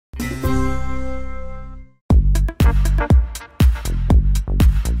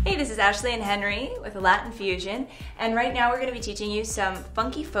Hey, this is Ashley and Henry with Latin Fusion, and right now we're going to be teaching you some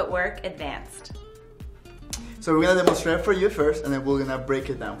funky footwork advanced. So we're going to demonstrate for you first, and then we're going to break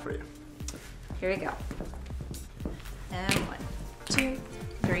it down for you. Here we go. And 1, 2,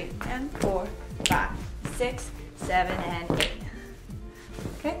 3, and 4, 5, 6, 7, and 8.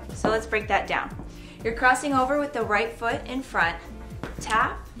 Okay, so let's break that down. You're crossing over with the right foot in front.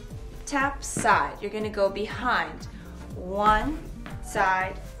 Tap, tap, side. You're going to go behind. 1,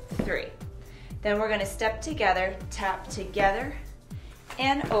 side, 3. Then we're going to step together, tap together,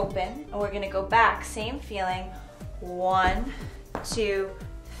 and open. And we're going to go back, same feeling. 1, 2,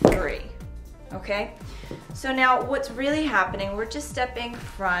 3. Okay? So now what's really happening, we're just stepping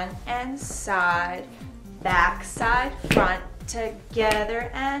front and side, back, side, front, together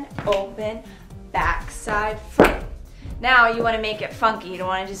and open, back, side, front. Now you want to make it funky, you don't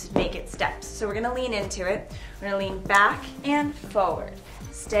want to just make it steps. So we're going to lean into it. We're going to lean back and forward.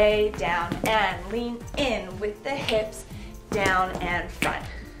 Stay down and lean in with the hips, down and front.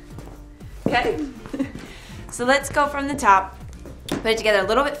 Okay? So let's go from the top. Put it together a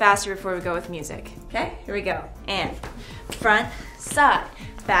little bit faster before we go with music. Okay? Here we go. And front, side,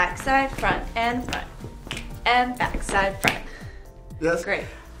 back, side, front, and front. And back, side, front. Yes? Great.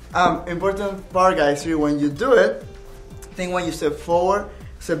 Important part, guys, here when you do it, think when you step forward,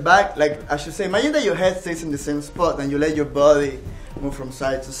 step back, like I should say, imagine that your head stays in the same spot and you let your body move from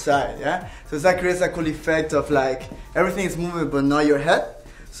side to side, yeah? So that creates a cool effect of like everything is moving but not your head.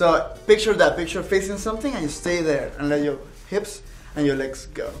 So picture that, picture facing something and you stay there and let your hips and your legs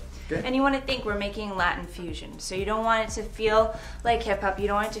go. Okay? And you want to think we're making Latin fusion. So you don't want it to feel like hip hop, you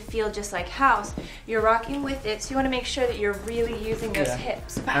don't want it to feel just like house. You're rocking with it, so you want to make sure that you're really using those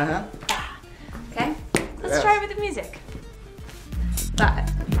hips. Bah, bah. Okay? Let's try it with the music. 5,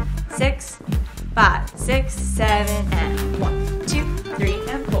 6, 5, 6, 7, and 1, 2, 3,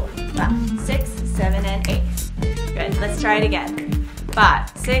 and 4, 5, 6, 7, and 8. Good. Let's try it again.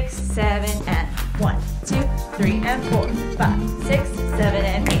 5, 6, 7, and 1, 2, 3, and 4, 5, 6, 7,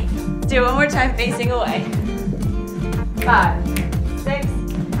 and 8. Do it one more time, facing away. 5, 6,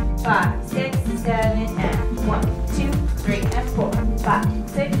 5, 6, 7, and 1, 2, 3, and 4, 5,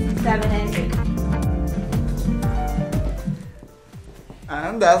 6, 7, and 8.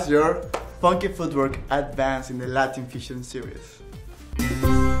 And that's your Funky Footwork Advanced in the Latin Fusion series.